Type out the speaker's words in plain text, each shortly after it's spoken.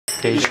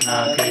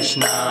Krishna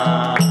Krishna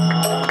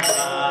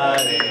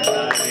Hare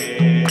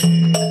Hare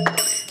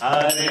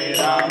Hare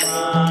Rama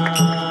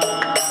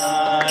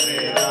Hare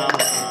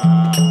Rama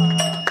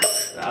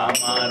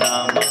Rama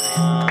Rama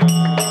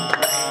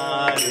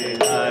Hare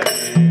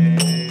Hare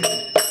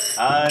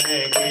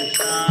Hare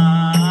Krishna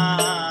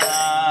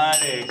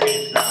Hare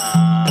Krishna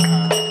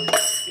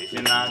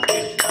Krishna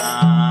Krishna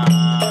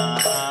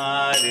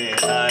Hare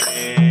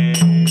Hare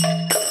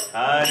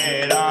Hare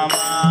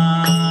Rama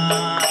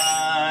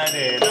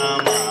Hare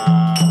Rama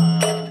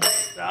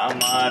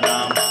Rama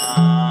Rama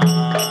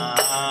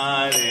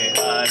Hare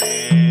Hare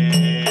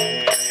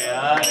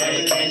Hare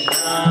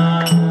Krishna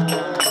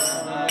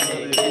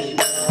Hare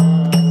Krishna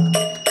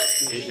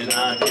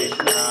Krishna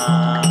Krishna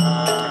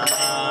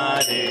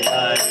Hare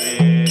Hare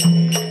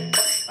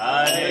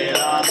Hare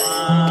Rama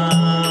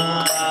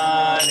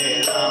Hare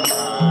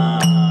Rama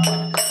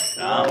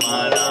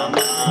Rama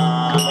Rama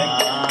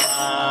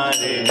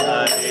Hare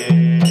Hare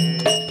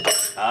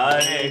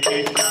Hare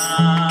Krishna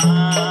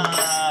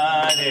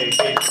Hare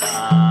Krishna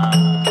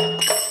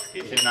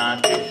Krishna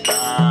Krishna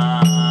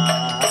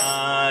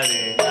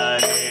Hare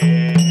Hare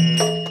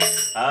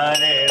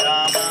Hare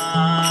Rama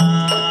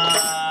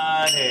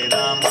Hare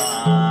Rama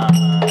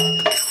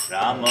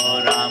Rama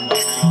Rama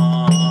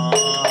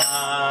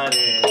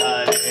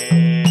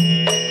Hare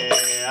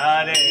Hare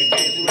Hare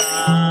Krishna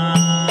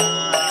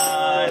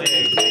Hare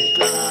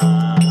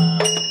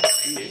Krishna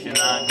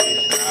Krishna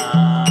Krishna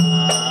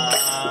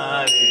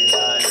Hare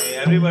Hare.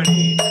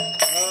 Everybody.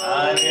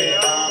 Hare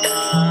Rama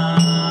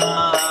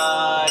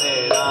Hare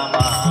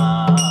Rama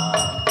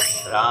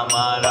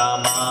Rama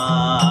Rama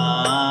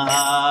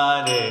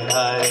Hare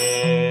Hare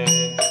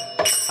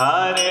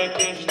Hare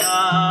Krishna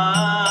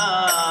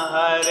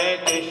Hare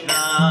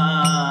Krishna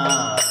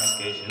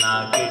Krishna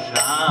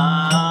Krishna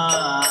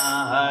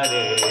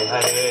Hare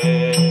Hare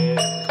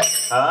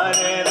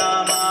Hare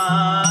Rama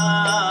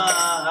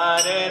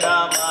Hare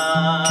Rama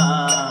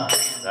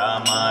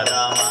Rama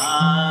Rama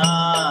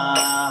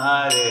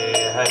Hare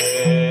Hare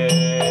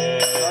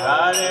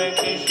Hare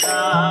Krishna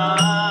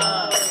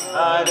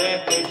Hare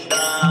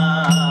Krishna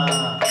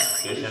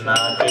Krishna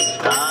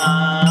Krishna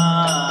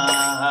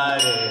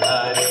Hare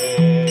Hare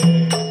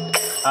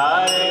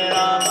Hare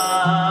Rama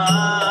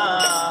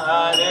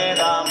Hare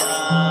Rama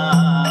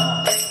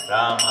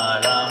Rama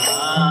Rama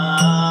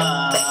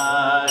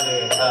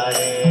Hare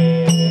Hare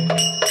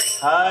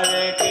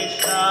Hare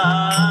Krishna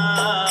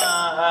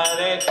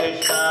Hare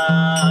Krishna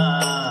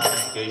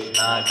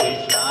Krishna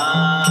Krishna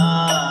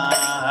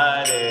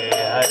Hare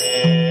Hare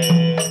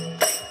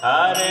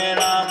Hare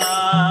Rama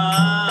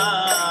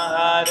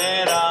Hare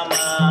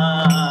Rama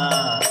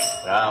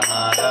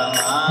Rama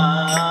Rama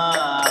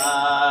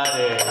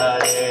Hare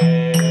Hare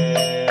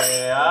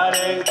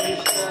Hare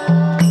Krishna.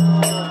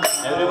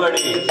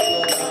 Everybody.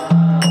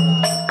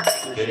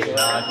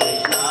 Krishna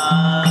Krishna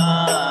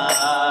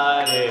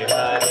Hare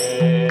Hare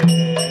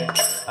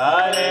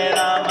Hare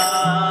Rama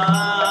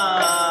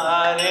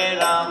Hare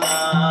Rama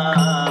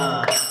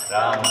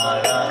Rama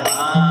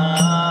Rama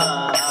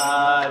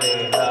Hare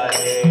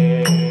Hare.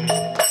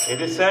 It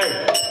is said,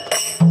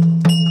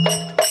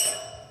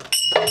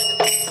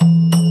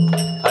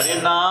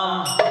 Harinam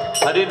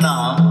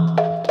Harinam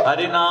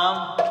Harinam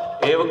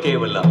Eva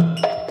Kevalam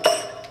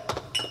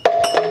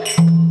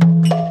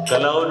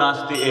Kalau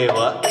Nasti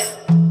Eva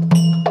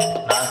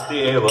Nasti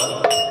Eva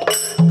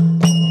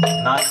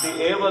Nasti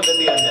Eva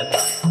Gati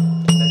Anyatha.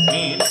 That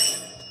means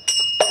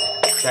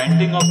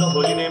chanting of the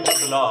holy names of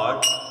the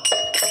Lord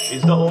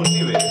is the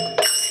only way.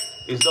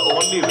 Is the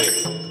only way.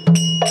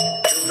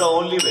 Is the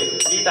only way.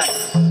 3 times.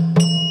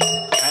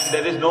 And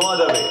there is no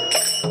other way.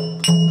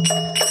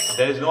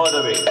 There is no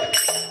other way.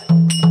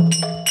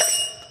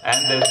 And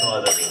there is no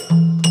other way.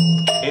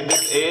 In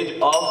this age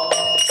of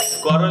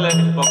quarrel and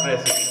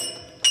hypocrisy,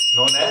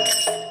 known as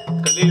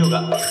Kali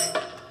Yuga,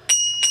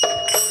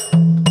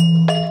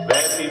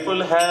 where people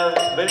have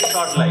very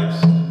short lives,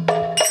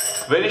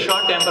 very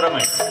short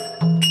temperament.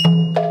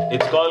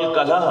 It's called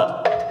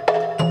Kalaha.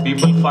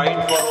 People fight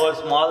for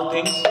small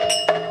things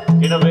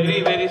in a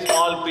very, very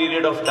small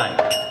period of time.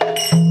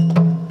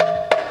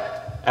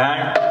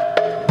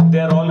 And they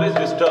are always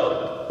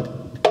disturbed.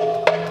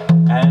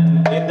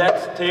 And in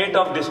that state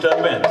of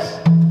disturbance,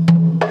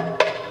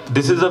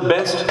 this is the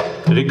best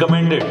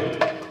recommended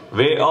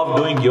way of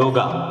doing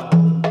yoga.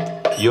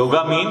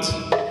 Yoga means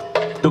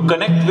to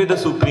connect with the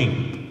Supreme,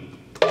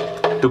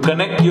 to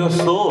connect your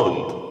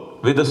soul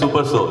with the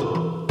Super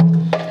Soul.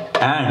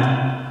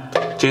 And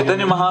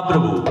Chaitanya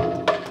Mahaprabhu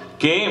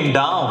came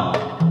down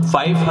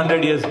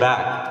 500 years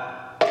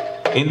back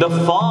in the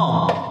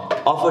form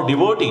of a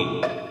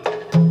devotee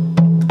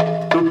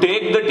to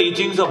take the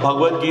teachings of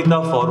Bhagavad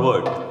Gita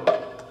forward.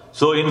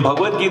 So in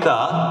Bhagavad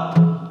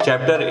Gita,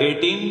 chapter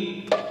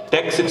 18,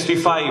 text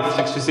 65,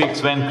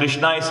 66, when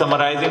Krishna is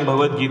summarizing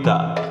Bhagavad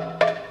Gita,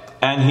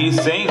 and he is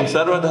saying,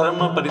 Sarva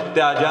Dharma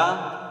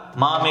Parityaja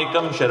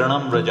Mamekam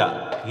Sharanam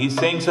Vraja. He is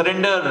saying,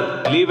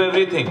 surrender, leave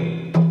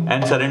everything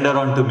and surrender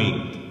unto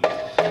me.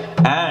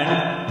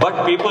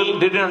 But people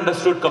didn't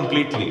understood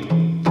completely.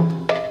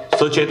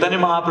 So Chaitanya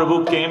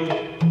Mahaprabhu came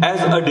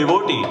as a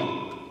devotee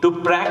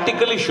to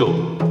practically show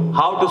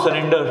how to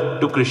surrender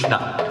to Krishna.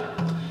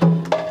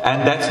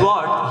 And that's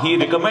what he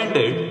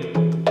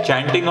recommended,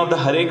 chanting of the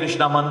Hare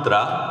Krishna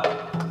mantra,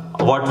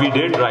 what we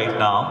did right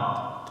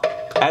now,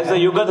 as a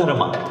Yuga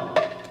Dharma.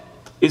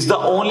 Is the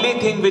only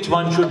thing which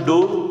one should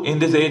do in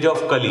this age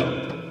of Kali.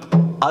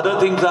 Other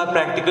things are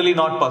practically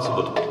not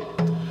possible.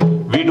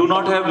 We do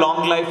not have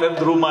long life of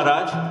Dhruv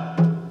Maharaj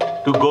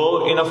to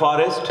go in a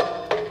forest,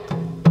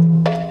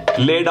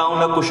 lay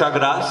down a kusha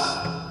grass,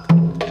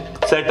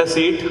 set a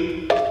seat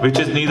which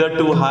is neither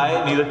too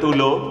high, neither too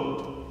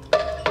low,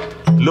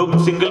 look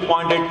single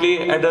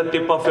pointedly at the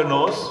tip of your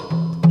nose,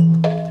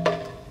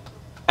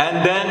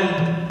 and then,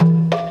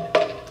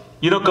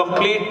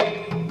 complete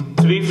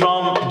free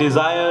from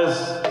desires.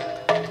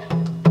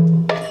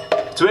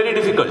 It's very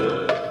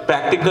difficult.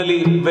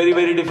 Practically very,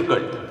 very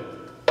difficult.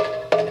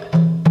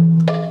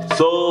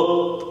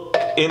 So,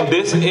 in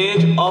this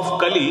age of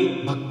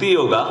Kali, Bhakti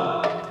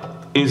Yoga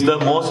is the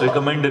most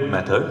recommended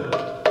method.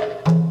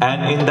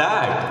 And in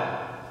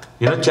that,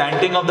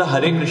 chanting of the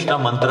Hare Krishna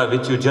mantra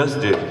which you just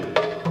did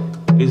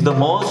is the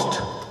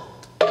most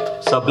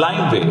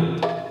sublime way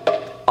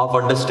of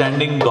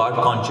understanding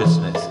God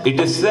consciousness.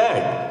 It is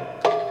said,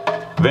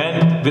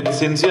 when with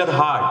sincere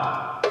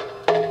heart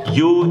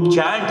you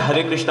chant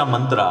Hare Krishna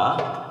mantra,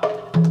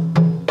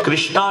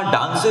 Krishna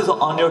dances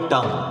on your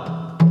tongue.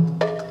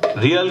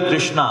 Real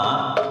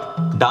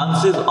Krishna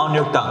dances on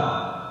your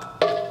tongue.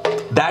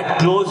 That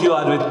close you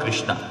are with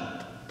Krishna.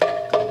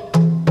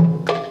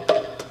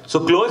 So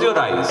close your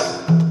eyes,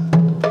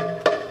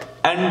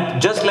 and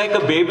just like a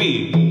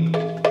baby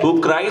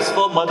who cries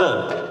for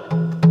mother,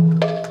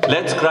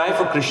 let's cry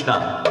for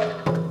Krishna.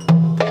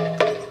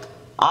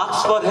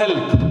 Ask for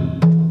help.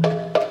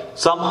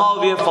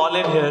 Somehow we have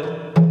fallen here.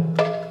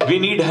 We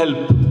need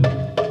help.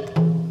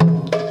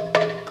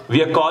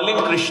 We are calling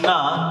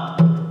Krishna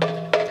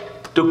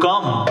to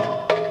come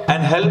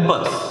and help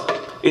us.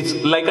 It's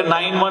like a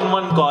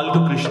 911 call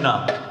to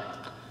Krishna,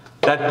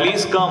 that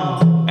please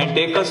come and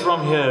take us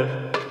from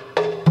here.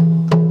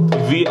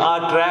 We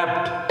are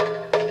trapped.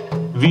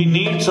 We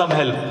need some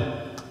help.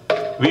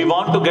 We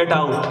want to get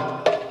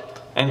out.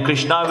 And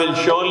Krishna will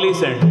surely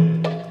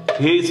send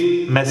his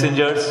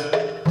messengers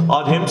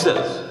or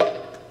himself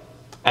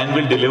and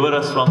will deliver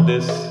us from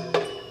this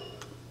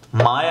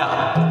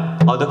Maya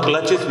or the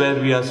clutches where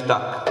we are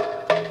stuck.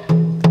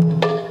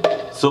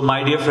 So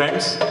my dear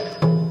friends,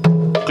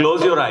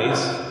 close your eyes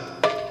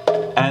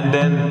and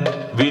then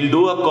we'll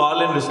do a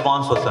call and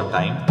response for some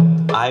time.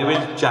 I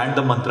will chant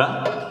the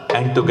mantra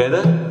and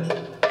together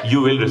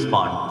you will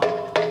respond.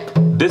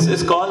 This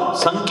is called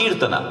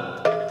Sankirtana.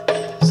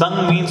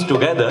 Sang means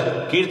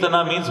together,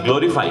 Kirtana means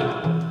glorifying.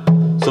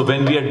 So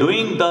when we are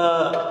doing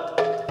the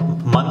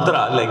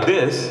mantra like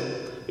this,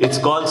 it's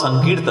called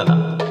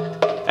Sankirtana.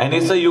 And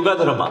it's a Yuga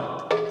Dharma.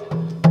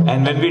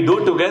 And when we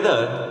do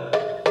together,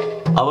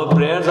 our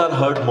prayers are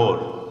heard more.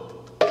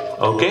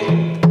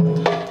 Okay?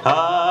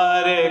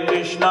 Hare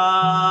Krishna,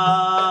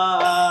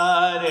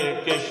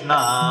 Hare Krishna,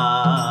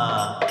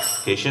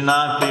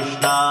 Krishna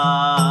Krishna,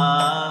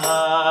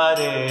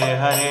 Hare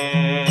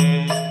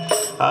Hare,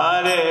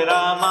 Hare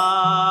Rama,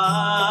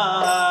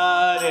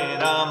 Hare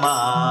Rama,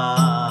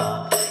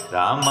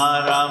 Rama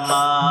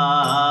Rama,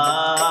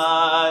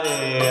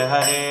 Hare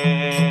Hare,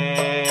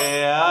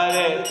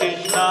 Hare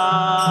Krishna,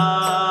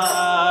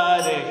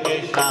 Hare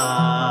Krishna,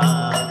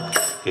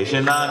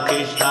 Krishna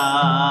Krishna,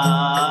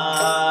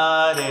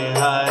 Hare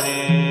Hare,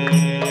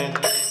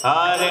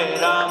 Hare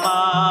Rama,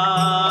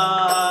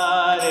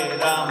 Hare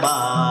Rama,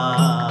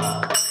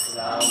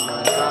 Rama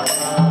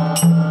Rama,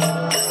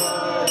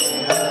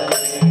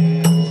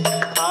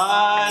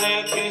 Hare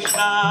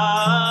Krishna,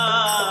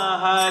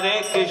 Hare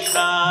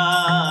Krishna,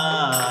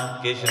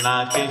 Krishna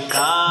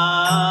Krishna,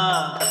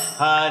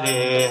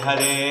 Hare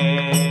Hare,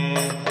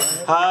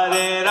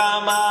 Hare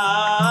Rama,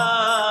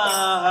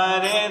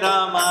 Hare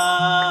Rama,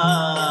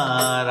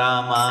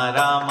 Rama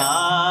Rama,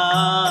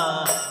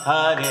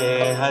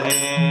 Hare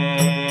Hare,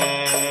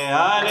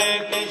 Hare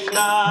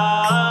Krishna,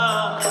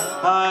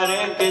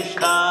 Hare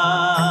Krishna,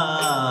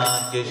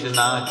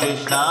 Krishna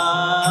Krishna,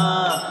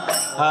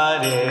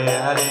 Hare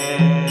Hare,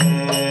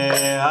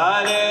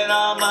 Hare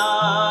Rama,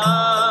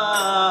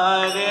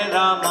 Hare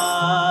Rama,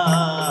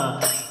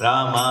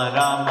 Rama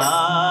Rama,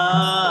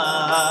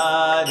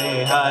 Hare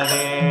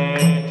Hare,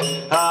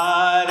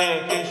 Hare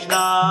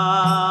Krishna,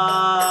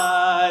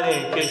 Hare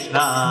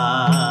Krishna,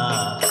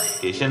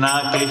 Krishna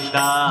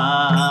Krishna,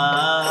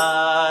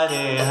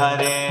 Hare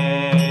Hare,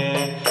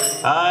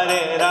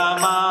 Hare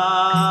Rama,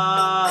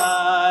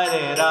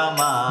 Hare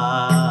Rama,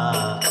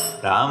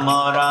 Rama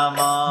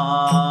Rama,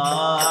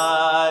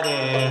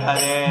 Hare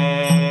Hare,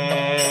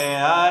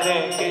 Hare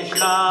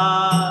Krishna,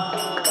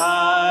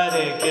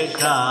 Hare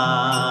Krishna,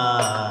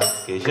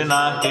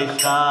 Krishna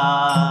Krishna,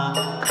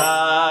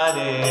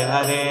 Hare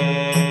Hare,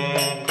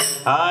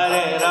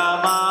 Hare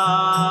Rama,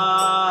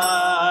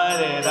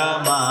 Hare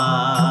Rama,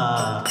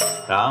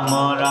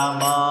 Rama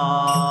Rama,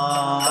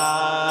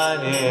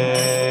 Hare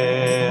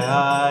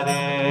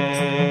Hare.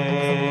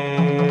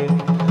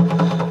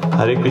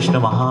 Hare Krishna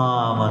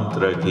Maha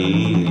Mantra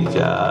ki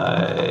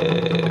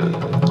Jai.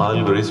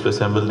 All glorious to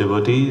assembled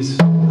devotees,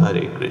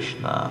 Hare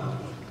Krishna.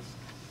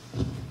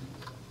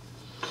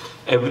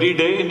 Every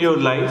day in your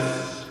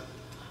life,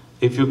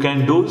 if you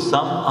can do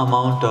some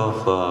amount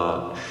of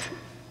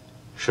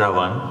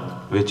Shravan,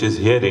 which is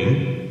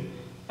hearing,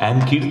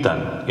 and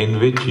Kirtan, in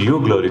which you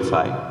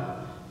glorify,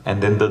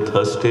 and then the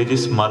third stage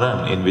is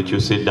Smaran, in which you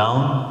sit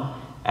down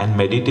and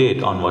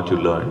meditate on what you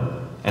learn.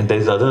 And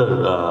there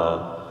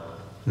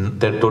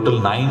are total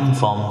 9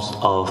 forms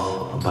of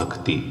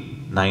bhakti,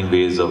 9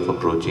 ways of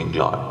approaching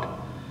Lord.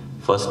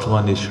 First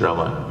one is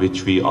Shravan,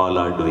 which we all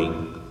are doing.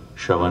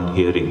 Shravan,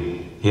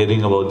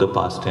 hearing about the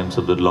pastimes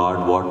of the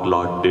Lord, what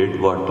Lord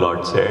did, what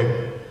Lord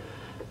said.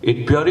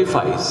 It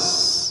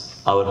purifies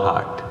our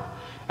heart.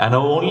 And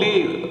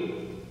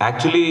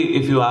actually,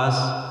 if you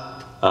ask,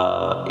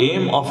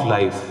 aim of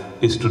life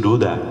is to do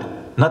that,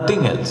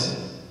 nothing else.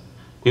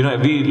 We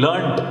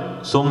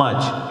learned so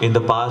much in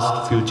the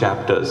past few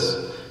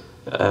chapters.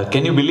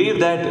 Can you believe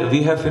that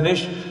we have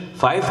finished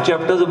 5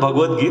 chapters of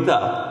Bhagavad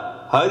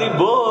Gita? Hari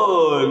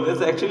Bol!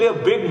 That's actually a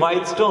big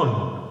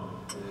milestone.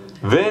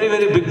 Very,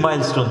 very big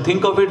milestone.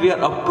 Think of it, we are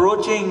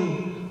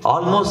approaching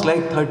almost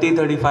like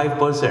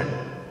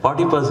 30-35%,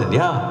 40%,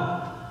 yeah.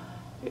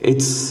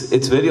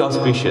 It's very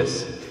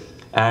auspicious.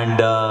 And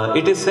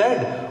it is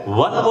said,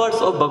 one verse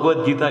of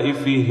Bhagavad Gita,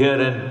 if we hear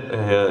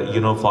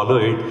and follow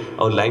it,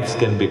 our lives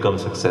can become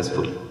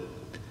successful.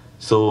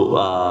 So,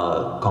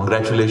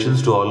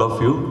 congratulations to all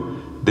of you.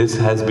 This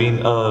has been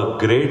a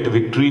great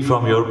victory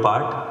from your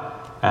part.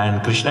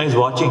 And Krishna is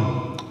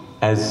watching.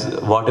 As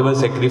whatever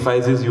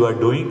sacrifices you are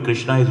doing,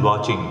 Krishna is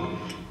watching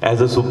as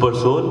a super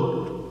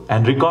soul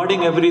and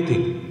recording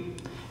everything.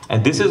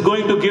 And this is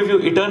going to give you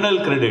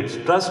eternal credits.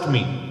 Trust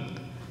me.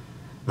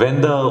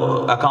 When the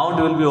account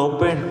will be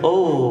opened,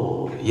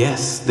 oh,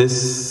 yes,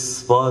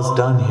 this was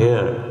done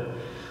here.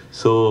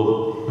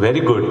 So,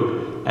 very good.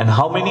 And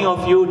how many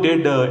of you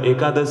did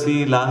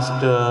Ekadasi last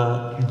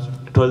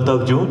 12th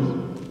of June?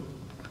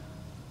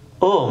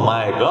 Oh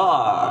my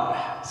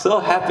God, so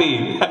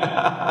happy.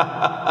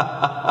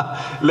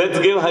 Let's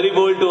give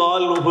Haribol to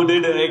all who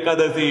did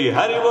Ekadasi.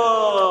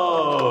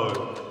 Haribol!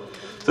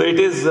 So it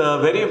is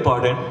very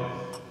important.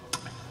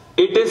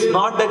 It is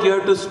not that you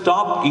have to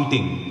stop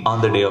eating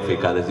on the day of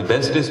Ekadasi.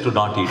 Best is to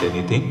not eat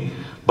anything.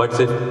 But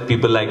say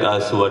people like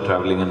us who are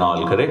traveling and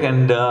all, correct?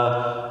 And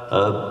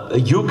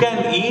you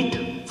can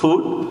eat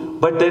food,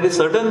 but there is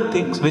certain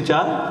things which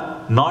are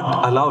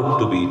not allowed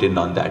to be eaten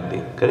on that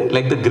day, correct?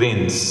 Like the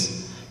grains.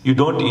 You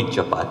don't eat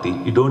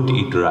chapati, you don't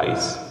eat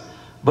rice.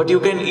 But you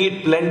can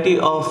eat plenty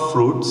of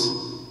fruits,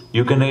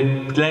 you can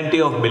eat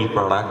plenty of milk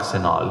products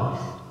and all.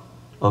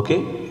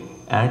 Okay?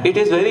 And it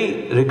is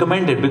very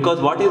recommended, because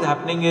what is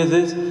happening is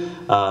there's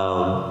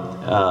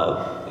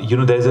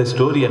a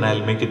story, and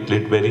I'll make it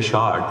very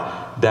short,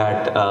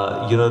 that,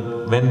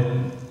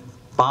 when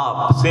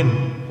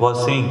sin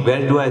was saying,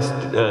 where do I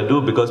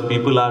do? Because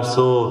people are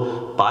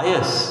so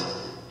pious.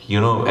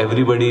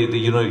 Everybody,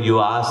 you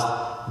ask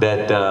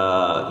that,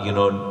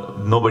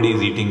 nobody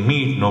is eating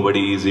meat,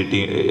 nobody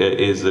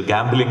is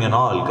gambling and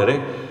all,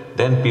 correct?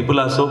 Then people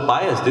are so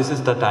pious. This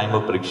is the time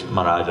of Parikshit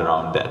Maharaj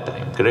around that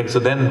time, correct? So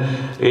then,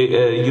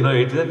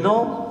 it said,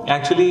 no,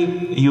 actually,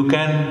 you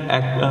can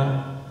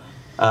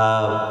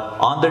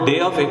on the day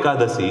of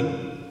Ekadasi,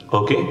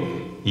 okay,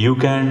 you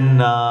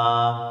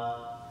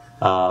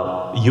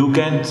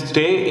can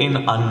stay in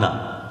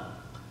Anna.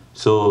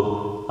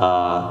 So,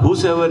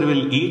 whosoever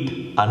will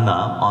eat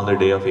Anna on the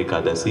day of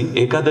Ekadasi,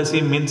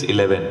 Ekadasi means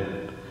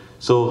 11.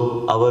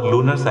 So, our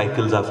lunar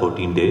cycles are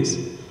 14 days,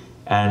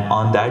 and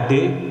on that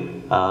day,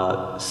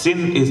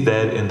 sin is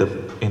there in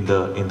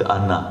the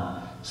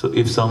Anna. So,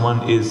 if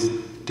someone is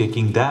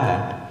taking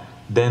that,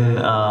 then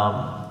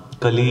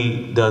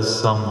Kali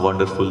does some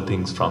wonderful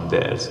things from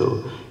there.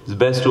 So, it's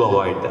best to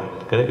avoid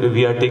that. Correct?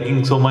 We are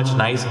taking so much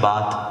nice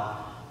bath,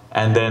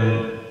 and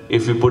then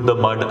if we put the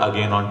mud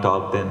again on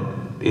top, then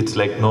it's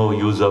like no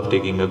use of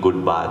taking a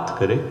good bath,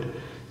 correct?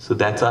 So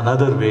that's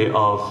another way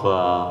of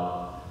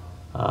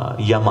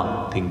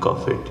yama, think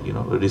of it,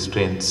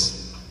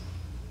 restraints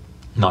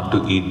not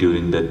to eat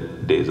during the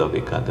days of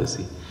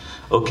Ekadasi.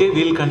 Okay,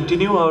 we'll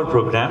continue our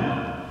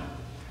program.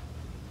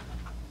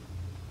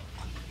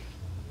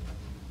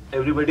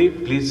 Everybody,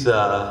 please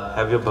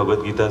have your Bhagavad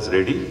Gitas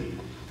ready.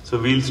 So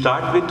we'll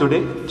start with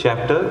today,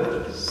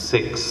 chapter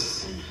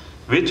 6,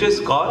 which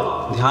is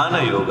called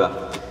Dhyana Yoga.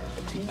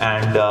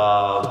 And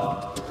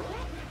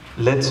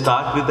let's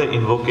start with the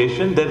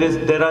invocation.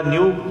 There are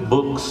new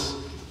books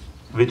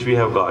which we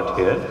have got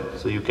here,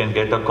 so you can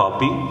get a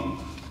copy.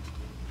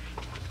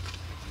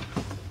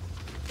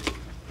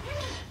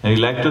 And we'd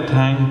like to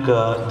thank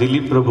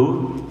Dilip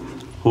Prabhu,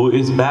 who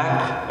is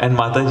back, and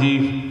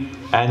Mataji.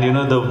 And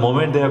the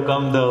moment they have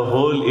come, the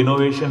whole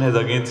innovation has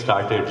again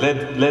started.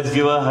 Let's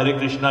give a Hare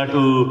Krishna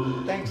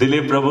to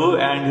Dilip Prabhu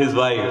and his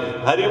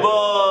wife.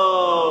 Haribol!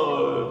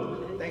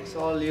 Thanks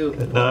all you.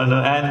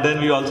 No. And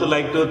then we also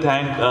like to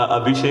thank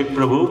Abhishek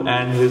Prabhu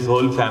and his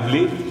whole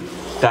family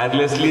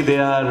tirelessly they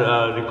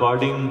are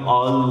recording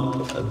all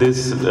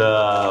these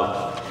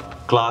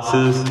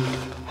classes,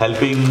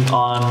 helping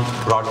on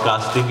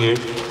broadcasting it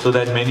so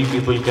that many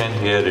people can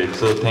hear it.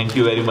 So thank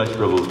you very much,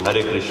 Prabhu.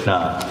 Hare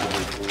Krishna.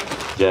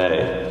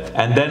 Jai.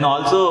 And then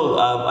also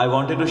I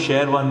wanted to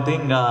share one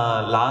thing.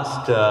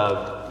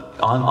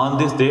 On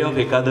this day of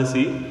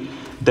Ekadasi,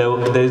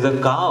 there is a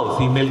cow,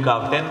 female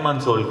cow, 10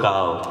 months old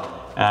cow,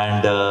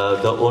 and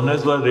the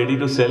owners were ready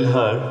to sell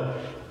her,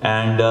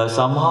 and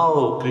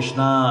somehow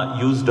Krishna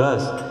used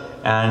us,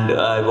 and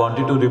I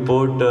wanted to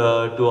report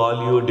to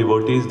all you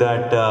devotees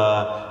that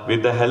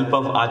with the help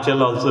of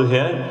Achal also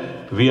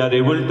here, we are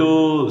able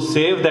to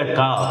save that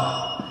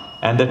calf,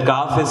 and that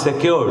calf is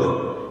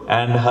secured,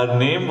 and her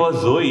name was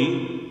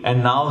Zoe,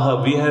 and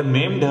now we have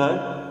named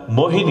her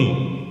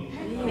Mohini.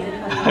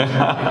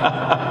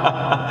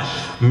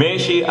 May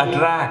she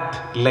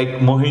attract,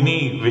 like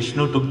Mohini,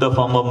 Vishnu took the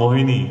form of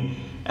Mohini,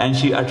 and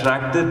she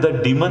attracted the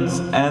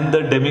demons and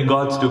the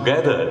demigods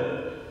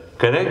together.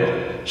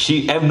 Correct?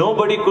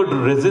 Nobody could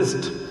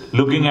resist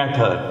looking at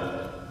her.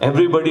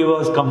 Everybody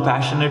was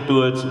compassionate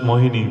towards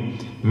Mohini.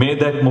 May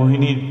that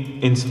Mohini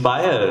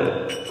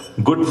inspire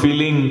good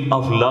feeling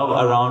of love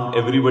around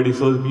everybody.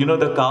 So,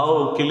 the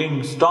cow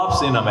killing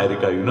stops in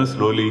America,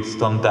 slowly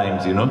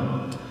sometimes,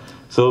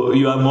 So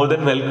you are more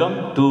than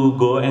welcome to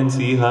go and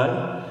see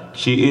her.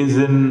 She is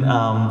in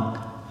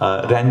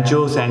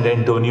Rancho San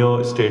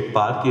Antonio State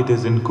Park. It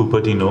is in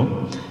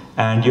Cupertino.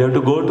 And you have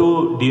to go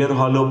to Deer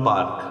Hollow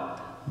Park.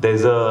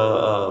 There's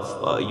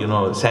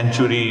a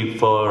sanctuary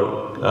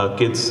for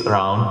kids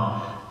around.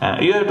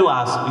 You have to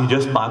ask, you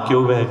just park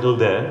your vehicle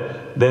there.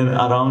 Then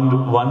around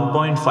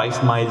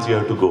 1.5 miles you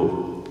have to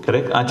go.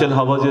 Correct? Achal,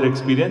 how was your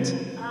experience?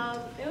 It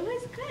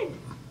was good.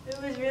 It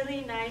was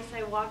really nice.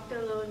 I walked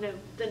alone.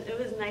 It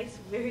was nice,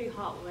 very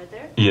hot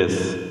weather.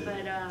 Yes.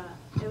 But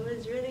it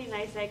was really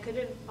nice. I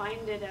couldn't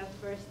find it at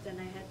first and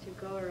I had to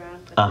go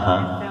around. But then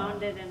I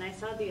found it and I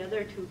saw the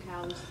other two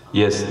cows.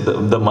 Yes,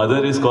 the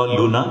mother is called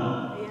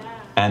Luna. Yeah.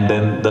 And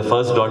then the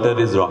first daughter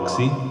is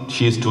Roxy.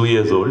 She is 2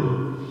 years old.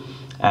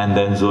 And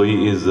then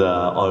Zoe is,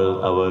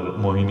 our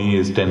Mohini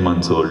is 10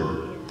 months old. Yeah.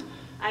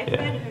 I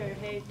fed her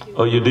hay too.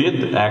 Oh, you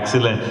did?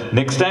 Excellent.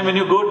 Next time when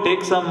you go,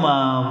 take some,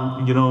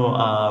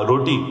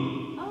 roti.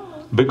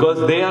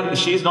 Because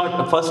she's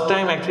not, first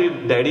time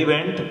actually Daddy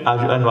went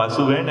and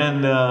Vasu went,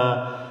 and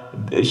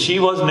she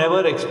was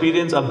never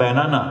experienced a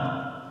banana.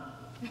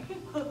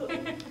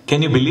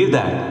 Can you believe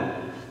that?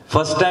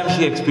 First time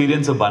she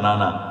experienced a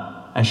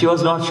banana and she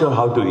was not sure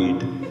how to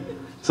eat.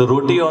 So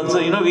roti also,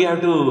 we have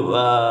to,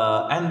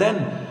 and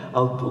then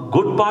a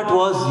good part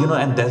was,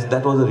 and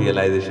that was a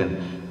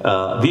realization.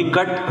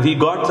 We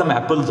got some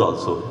apples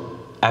also.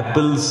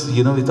 Apples,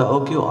 we thought,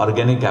 okay,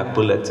 organic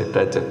apple,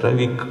 etc., etc.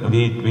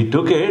 We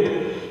took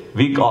it,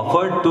 we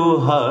offered to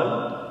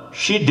her,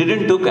 she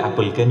didn't took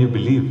apple, can you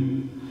believe?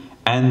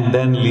 And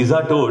then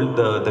Lisa told,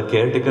 the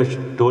caretaker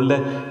told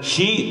that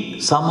she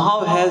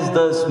somehow has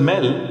the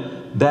smell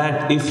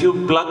that if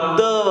you pluck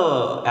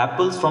the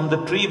apples from the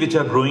tree which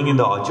are growing in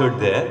the orchard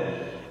there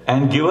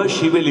and give her,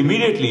 she will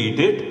immediately eat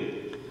it.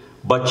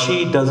 But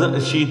she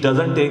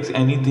doesn't take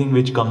anything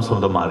which comes from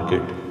the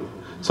market.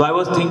 So I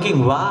was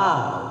thinking,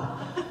 wow.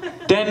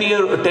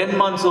 10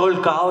 months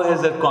old cow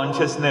has that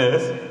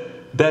consciousness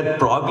that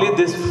probably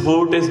this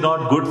food is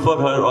not good for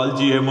her, all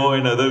GMO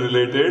and other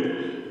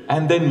related.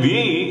 And then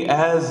we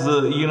as,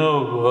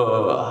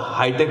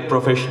 high-tech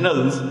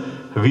professionals,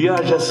 we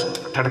are just,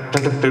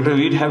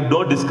 we have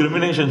no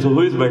discrimination. So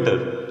who is better?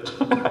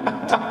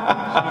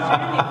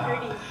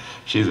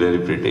 She's very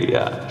pretty,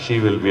 yeah. She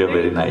will be a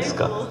very nice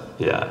cow.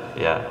 Yeah.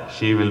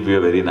 She will be a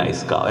very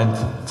nice cow. And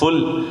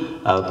full,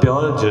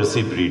 pure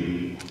Jersey breed.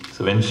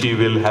 So when she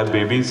will have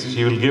babies,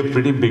 she will give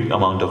pretty big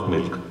amount of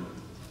milk.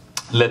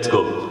 Let's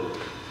go.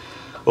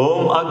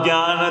 Om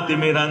Ajnana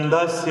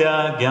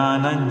Timirandhasya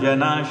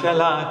Jnananjana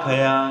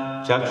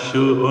Shalakaya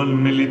Chakshu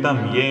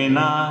Unmilitam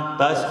Yena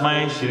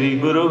Tasmai Shri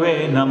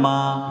Guruve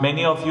Nama.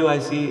 Many of you I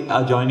see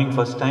are joining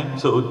first time.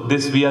 So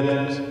this we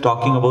are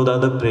talking about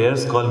other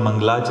prayers called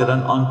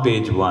Mangalacharan on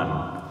page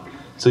 1.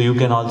 So you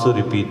can also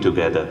repeat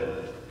together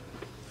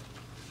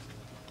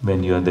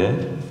when you are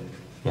there.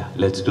 Yeah,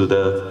 let's do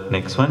the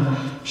next one.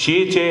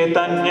 Shri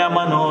Chaitanya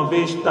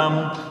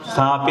Manobishtam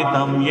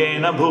Sthapitam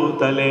Yena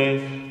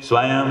Bhutale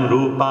Swayam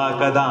Rupa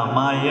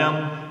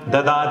Kadamayam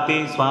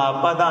Dadati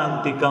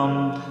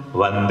Swapadantikam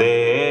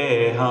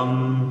Vandeham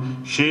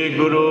Shri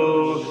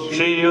Guru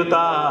Shri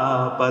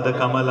Yuta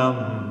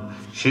Padakamalam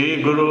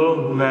Shri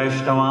Guru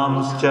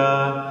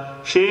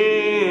Vaishnavamscha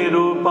Shri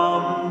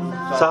Rupam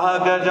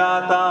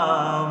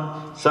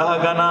Sahagajatam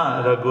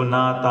Sahagana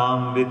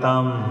Raghunatam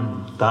Vitam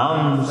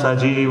Tam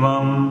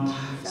Sajivam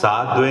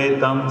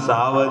Sadvetam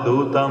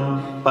Savadutam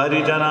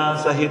Parijana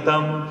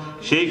Sahitam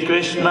Shri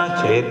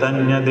Krishna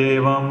Chaitanya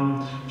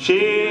Devam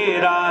Shri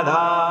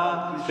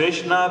Radha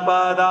Krishna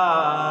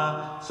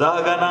Pada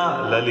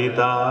Sahagana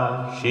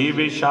Lalita Shri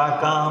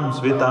Vishakam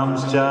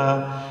Svitamscha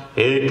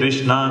He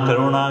Krishna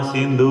Karuna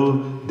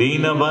Sindhu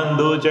Dina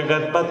Bandhu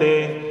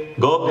Jagatpate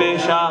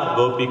Gopesha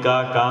Gopika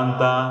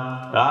Kanta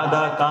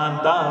Radha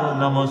Kanta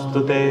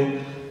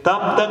Namostute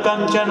Tapta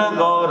Kanchana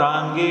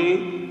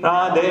Gaurangi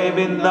Radhe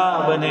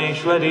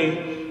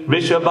Vrindavaneshwari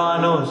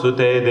Vrishabhanu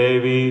Sute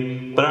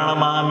Devi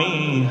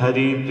Pranamami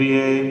Hari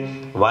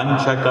Priye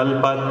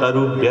Vanchakalpa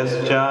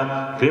Tarubhyascha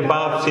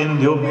Kripap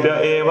Sindhyubhya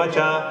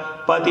Evacha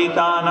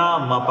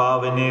Patitanam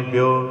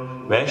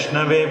Apavanebhyo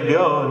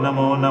Vaishnavebhyo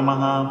Namo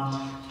Namaha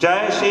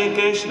Jai Shri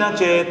Krishna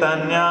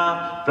Chaitanya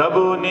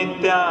Prabhu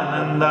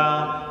Nityananda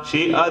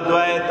Shri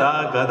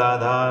Advaita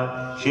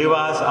Gadadhar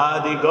Shivas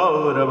Adi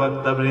Gaura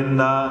Bhakta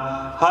Vrinda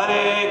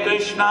Hare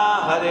Krishna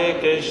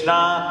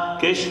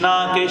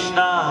Krishna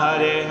Krishna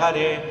Hare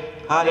Hare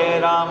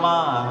Hare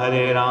Rama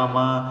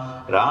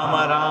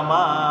Rama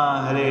Rama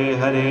Hare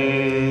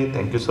Hare.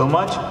 Thank you so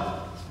much.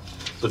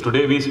 So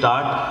today we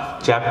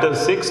start chapter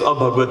 6 of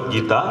Bhagavad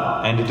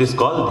Gita, and it is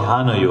called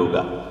Dhyana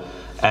Yoga.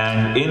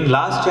 And in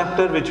last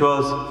chapter, which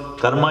was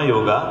Karma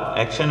Yoga,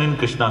 action in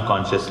Krishna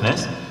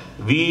consciousness,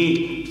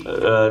 we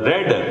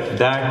read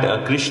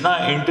that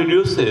Krishna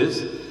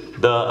introduces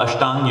the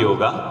Ashtanga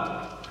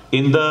Yoga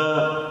in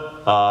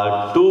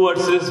the 2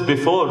 verses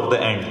before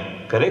the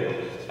end, correct?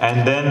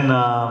 And then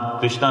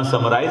Krishna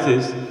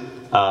summarizes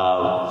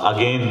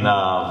again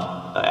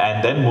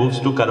and then moves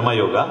to Karma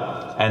Yoga.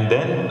 And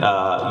then,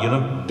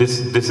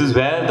 this is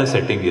where the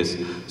setting is.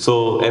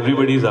 So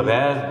everybody is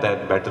aware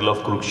that Battle of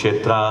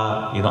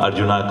Kurukshetra,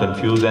 Arjuna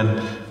confused,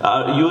 and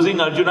using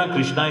Arjuna,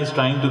 Krishna is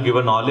trying to give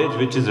a knowledge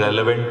which is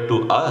relevant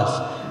to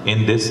us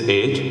in this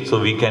age,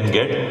 so we can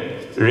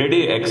get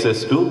ready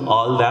access to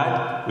all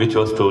that which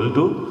was told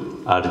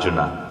to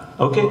Arjuna.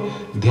 Okay,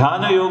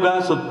 Dhyana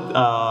Yoga,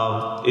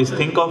 so is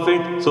think of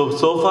it, so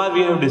far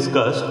we have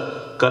discussed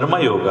Karma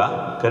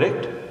Yoga,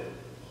 correct?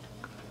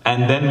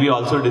 And then we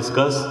also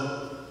discussed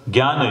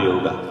Jnana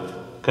Yoga,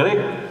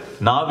 correct?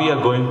 Now we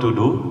are going to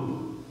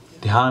do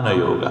Dhyana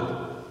Yoga.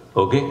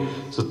 Okay,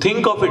 so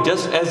think of it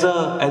just as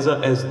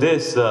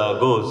this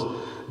goes.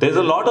 There's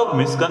a lot of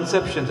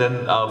misconceptions,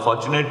 and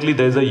fortunately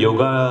there's a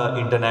Yoga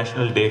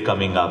International Day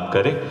coming up,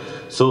 correct?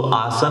 So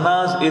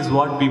asanas is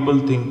what people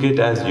think it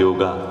as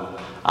yoga.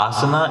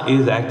 Asana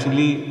is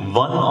actually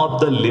one of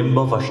the limb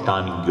of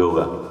Ashtanga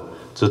Yoga.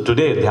 So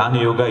today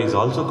Dhyana Yoga is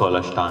also called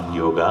Ashtanga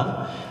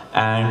Yoga.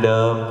 And there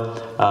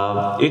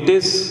are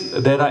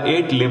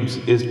 8 limbs.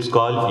 It's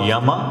called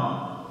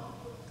Yama,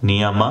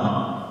 Niyama,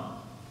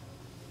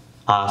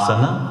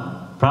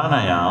 Asana,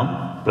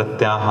 Pranayam,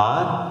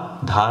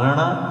 Pratyahar,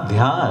 Dharana,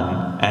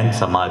 Dhyan and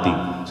Samadhi.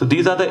 So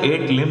these are the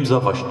 8 limbs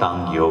of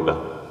Ashtanga Yoga.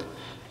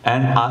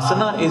 And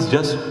Asana is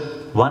just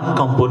one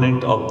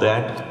component of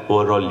that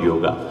overall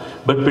yoga.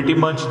 But pretty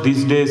much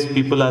these days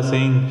people are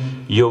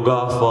saying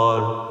yoga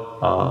for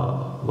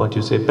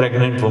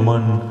pregnant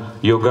woman,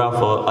 yoga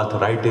for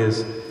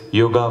arthritis,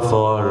 yoga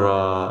for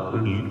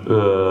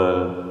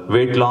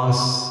weight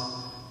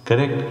loss,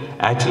 correct?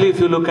 Actually, if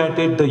you look at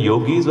it, the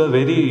yogis were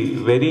very,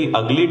 very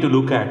ugly to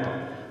look at,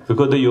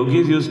 because the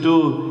yogis used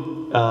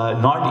to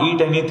not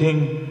eat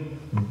anything,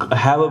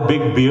 have a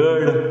big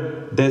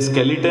beard, their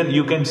skeleton,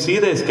 you can see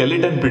their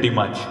skeleton pretty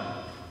much.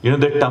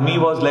 The tummy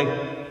was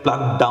like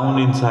plugged down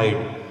inside,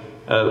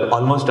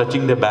 almost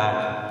touching the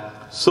back.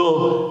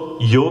 So,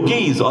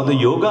 yogis or the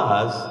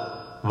yogas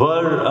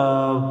were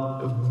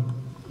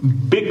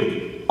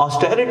big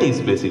austerities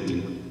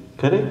basically,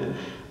 correct?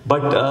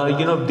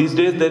 But these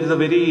days there is a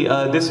very,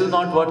 this is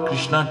not what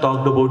Krishna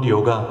talked about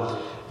yoga.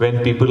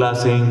 When people are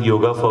saying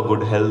yoga for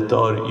good health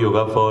or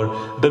yoga for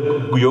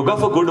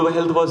good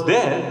health was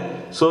there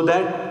so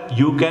that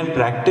you can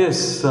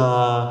practice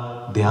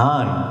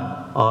dhyan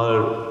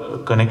or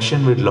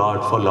connection with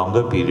Lord for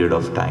longer period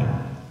of time.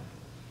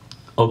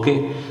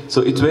 Okay,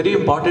 so it's very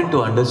important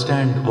to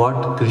understand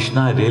what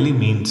Krishna really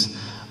means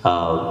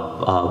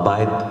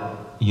by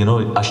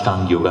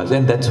Ashtanga Yogas,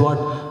 and that's what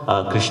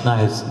Krishna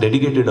has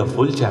dedicated a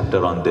full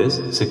chapter on this,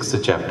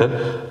 6th chapter.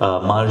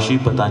 Maharshi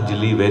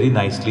Patanjali very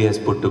nicely has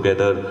put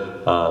together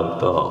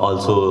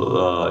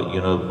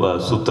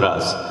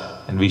sutras,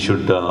 and we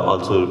should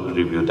also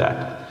review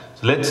that.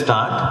 So let's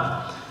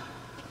start.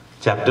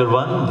 Chapter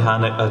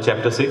 1,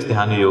 Chapter 6,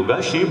 Dhyana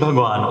Yoga. Shri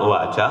Bhagavan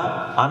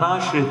Ovacha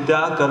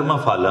Anashritya Karma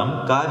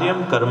Phalam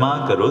Karyam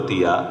Karma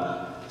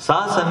Karotiya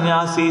Sa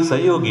Sannyasi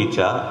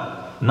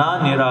Sayogicha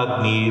Na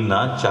Niragni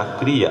Na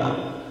Chakriya.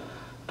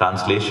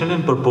 Translation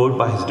and purport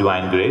by His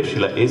Divine Grace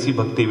Srila A.C.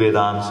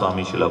 Bhaktivedanta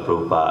Swami Srila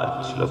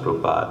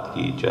Prabhupada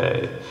Ki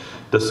Jai.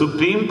 The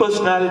Supreme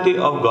Personality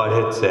of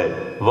Godhead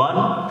said,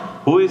 one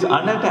who is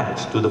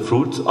unattached to the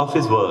fruits of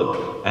his work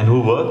and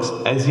who works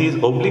as he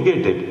is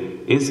obligated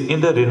is in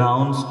the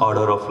renounced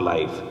order of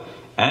life,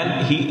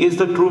 and he is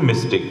the true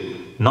mystic,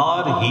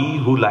 nor he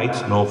who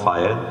lights no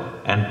fire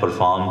and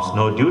performs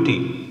no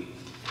duty.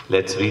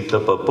 Let's read the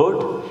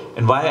purport.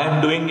 And why I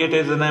am doing it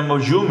is, and I am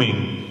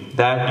assuming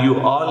that you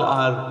all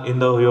are in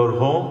your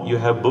home, you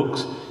have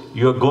books,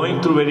 you are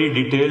going through very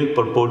detailed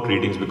purport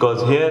readings,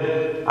 because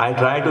here I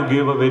try to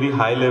give a very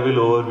high level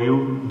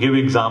overview, give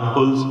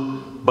examples,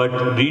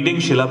 but reading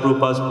Srila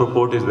Prabhupada's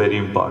purport is very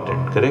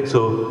important, correct?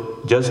 So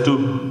just to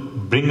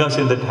bring us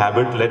in that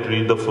habit, let's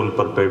read the full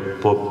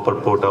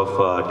purport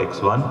of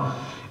text 1.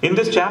 In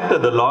this chapter,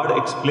 the Lord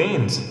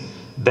explains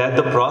that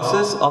the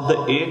process of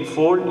the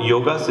eightfold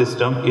yoga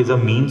system is a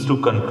means to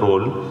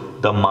control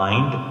the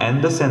mind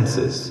and the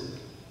senses.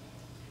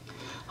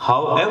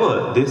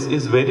 However, this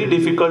is very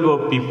difficult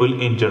for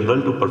people in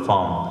general to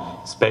perform,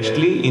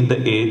 especially in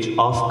the age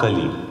of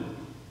Kali.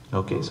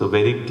 Okay, so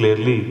very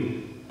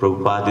clearly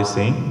Prabhupada is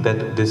saying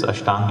that this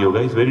Ashtanga Yoga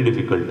is very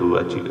difficult to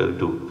achieve,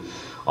 do.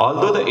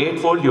 Although the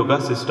eightfold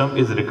yoga system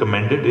is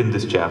recommended in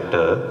this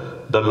chapter,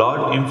 the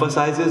Lord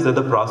emphasizes that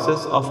the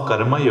process of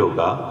Karma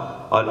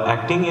Yoga or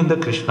acting in the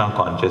Krishna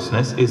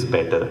consciousness is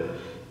better.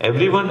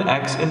 Everyone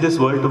acts in this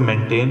world to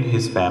maintain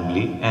his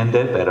family and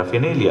their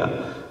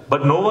paraphernalia,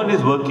 but no one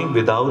is working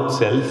without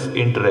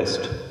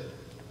self-interest.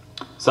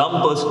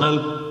 Some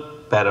personal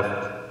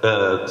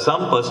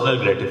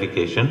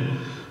gratification,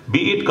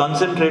 be it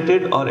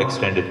concentrated or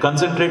extended.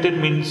 Concentrated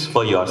means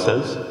for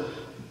yourselves.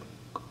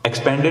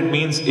 Expanded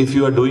means if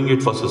you are doing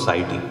it for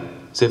society.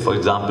 Say for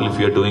example, if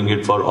you are doing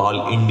it for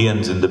all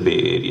Indians in the Bay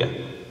Area.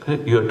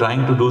 Correct? You are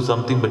trying to do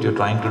something, but you are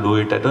trying to do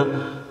it at a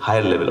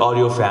higher level. Or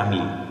your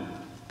family.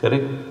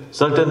 Correct?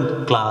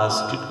 Certain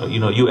class,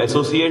 you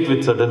associate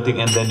with certain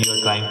thing and then you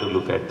are trying to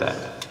look at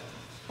that.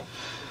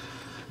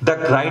 The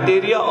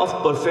criteria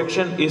of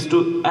perfection is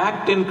to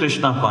act in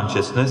Krishna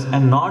consciousness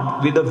and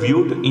not with a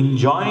view to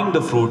enjoying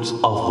the fruits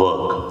of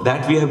work.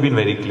 That we have been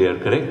very clear,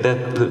 correct?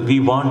 That we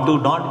want to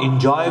not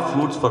enjoy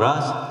fruits for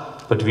us,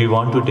 but we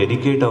want to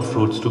dedicate our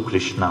fruits to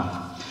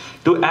Krishna.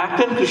 To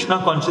act in Krishna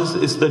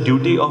consciousness is the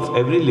duty of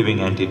every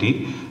living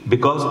entity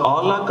because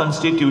all are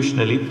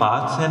constitutionally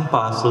parts and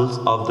parcels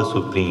of the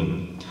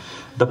Supreme.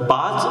 The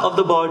parts of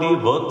the body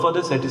work for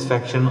the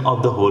satisfaction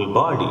of the whole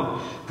body.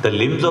 The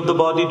limbs of the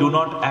body do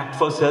not act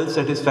for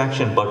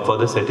self-satisfaction but for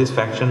the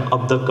satisfaction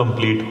of the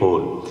complete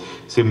whole.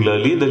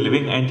 Similarly, the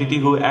living entity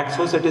who acts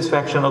for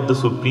satisfaction of the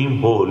supreme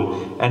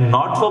whole and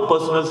not for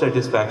personal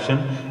satisfaction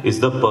is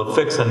the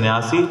perfect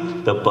sannyasi,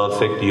 the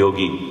perfect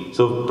yogi.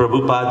 So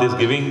Prabhupada is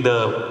giving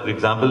the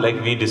example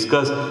like we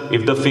discussed.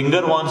 If the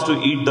finger wants to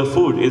eat the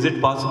food, is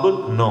it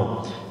possible?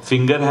 No.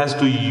 Finger has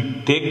to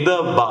take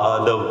the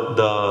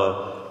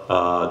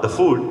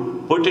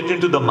food, put it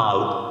into the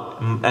mouth,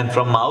 and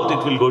from mouth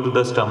it will go to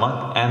the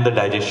stomach and the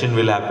digestion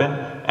will happen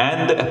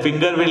and the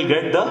finger will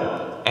get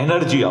the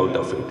energy out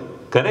of it.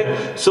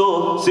 Correct?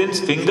 So, since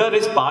finger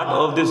is part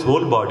of this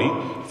whole body,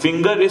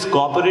 finger is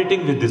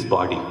cooperating with this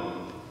body.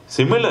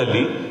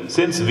 Similarly,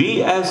 since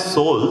we as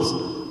souls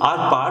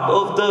are part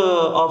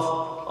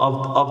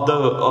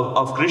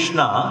of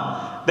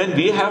Krishna, then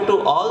we have to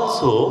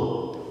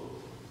also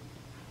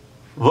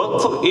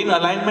work in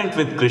alignment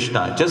with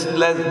Krishna. Just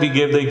as we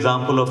gave the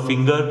example of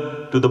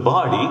finger to the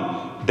body,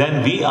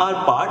 then we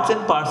are parts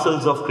and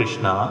parcels of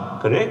Krishna,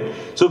 correct?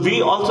 So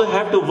we also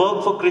have to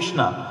work for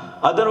Krishna.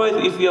 Otherwise,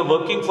 if we are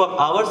working for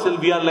ourselves,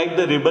 we are like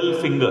the rebel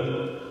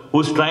finger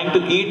who's trying to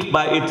eat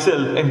by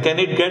itself, and can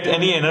it get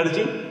any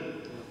energy?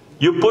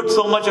 You put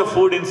so much of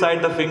food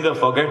inside the finger,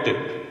 forget it.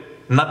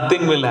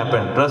 Nothing will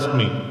happen, trust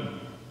me.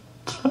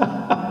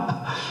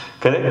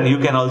 Correct? You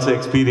can also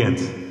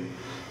experience.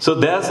 So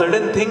there are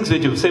certain things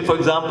which you say, for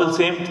example,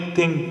 same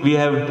thing we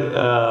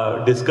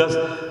have discussed,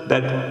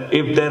 that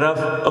if there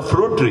are a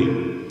fruit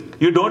tree,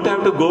 you don't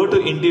have to go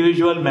to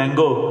individual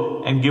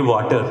mango and give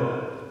water,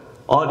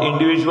 or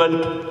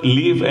individual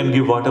leaf and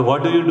give water.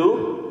 What do?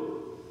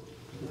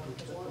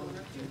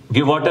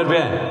 Give water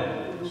where?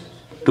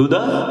 To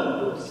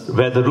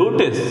where the root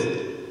is,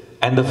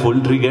 and the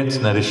full tree gets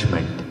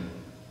nourishment.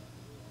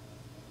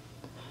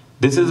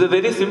 This is a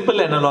very simple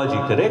analogy,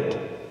 correct?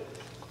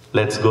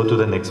 Let's go to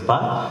the next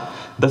part.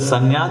 The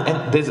sannyas,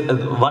 and there's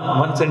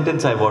one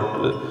sentence I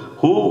want.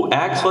 Who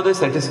acts for the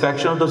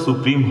satisfaction of the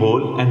supreme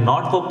whole and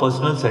not for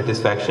personal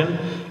satisfaction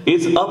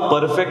is a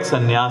perfect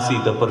sannyasi,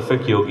 the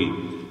perfect yogi.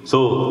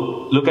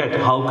 So look at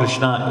how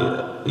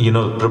Krishna,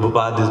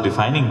 Prabhupada is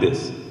defining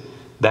this.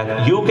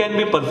 That you can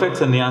be perfect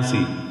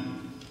sannyasi,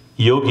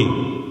 yogi.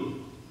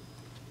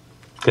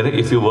 Correct?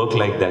 If you work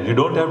like that, you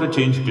don't have to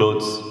change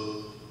clothes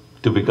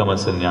to become a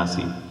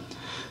sannyasi.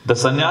 The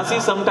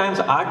sannyasis sometimes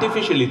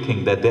artificially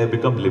think that they have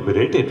become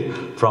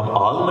liberated from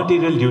all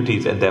material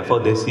duties and therefore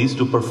they cease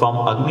to perform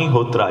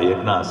agnihotra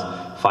yagnas,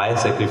 fire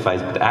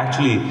sacrifice. But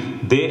actually,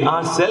 they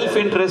are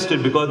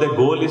self-interested because their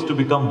goal is to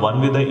become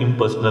one with the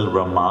impersonal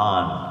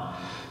Brahman.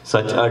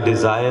 Such a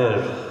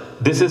desire.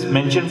 This is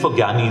mentioned for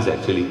Gyanis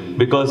actually,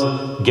 because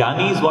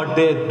Gyanis, what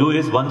they do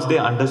is once they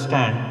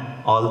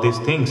understand all these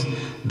things,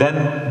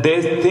 then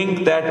they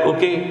think that,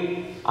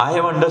 okay, I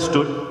have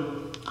understood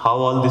how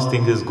all these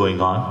things is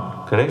going on.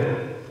 Correct?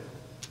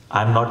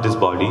 I am not this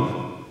body.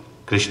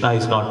 Krishna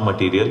is not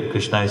material.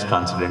 Krishna is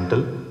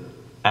transcendental.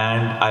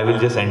 And I will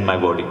just end my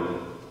body.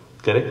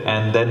 Correct?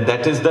 And then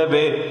that is the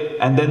way.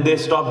 And then they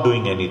stop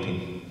doing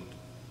anything.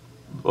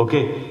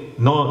 Okay?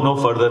 No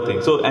further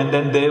thing. So, and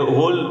then their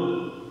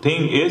whole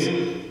thing is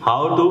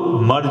how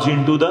to merge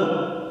into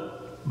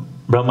the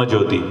Brahma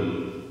Jyoti.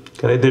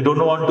 Correct? They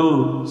don't want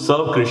to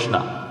serve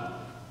Krishna.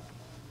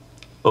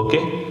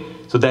 Okay?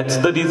 So that's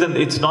the reason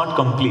it's not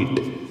complete.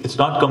 It's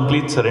not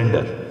complete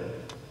surrender.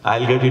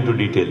 I'll get into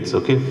details,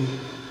 okay?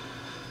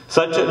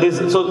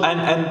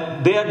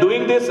 And they are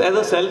doing this as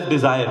a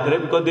self-desire,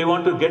 correct? Because they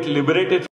want to get liberated